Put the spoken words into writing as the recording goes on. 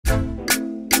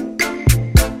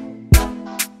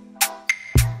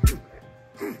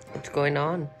What's going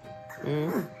on?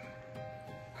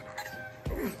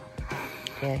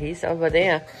 Yeah, he's over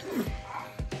there.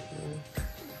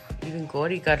 Even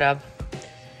Gordy got up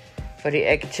for the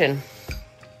action.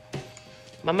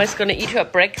 Mama's gonna eat her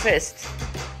breakfast.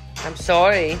 I'm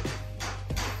sorry.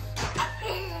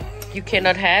 You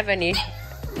cannot have any.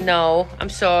 No, I'm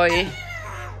sorry.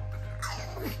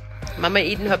 Mama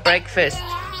eating her breakfast.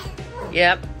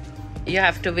 Yep. You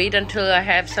have to wait until I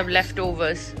have some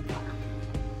leftovers.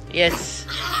 Yes.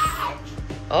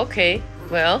 Okay,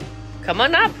 well, come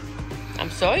on up. I'm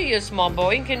sorry you're a small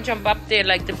boy and can jump up there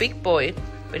like the big boy.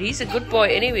 But he's a good boy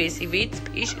anyways. He waits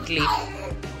patiently.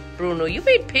 Bruno, you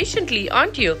wait patiently,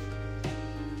 aren't you?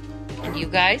 And you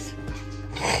guys?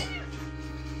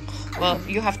 Well,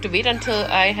 you have to wait until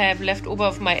I have leftover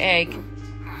of my egg.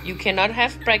 You cannot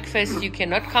have breakfast. You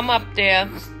cannot come up there.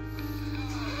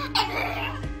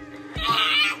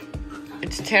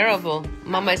 It's terrible.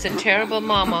 Mama is a terrible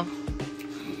mama.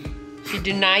 She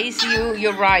denies you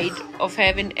your right of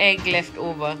having egg left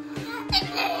over.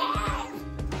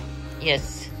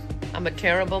 Yes, I'm a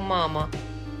terrible mama.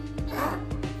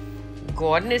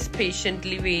 Gordon is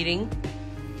patiently waiting.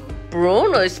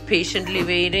 Bruno is patiently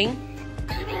waiting.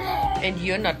 And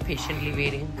you're not patiently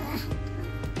waiting.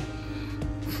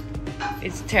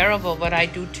 It's terrible what I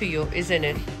do to you, isn't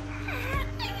it?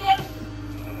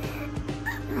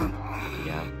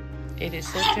 Yeah, it is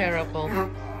so terrible.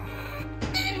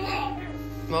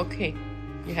 Okay,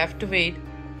 you have to wait.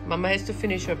 Mama has to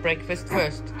finish her breakfast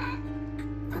first.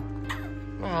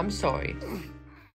 Oh, I'm sorry.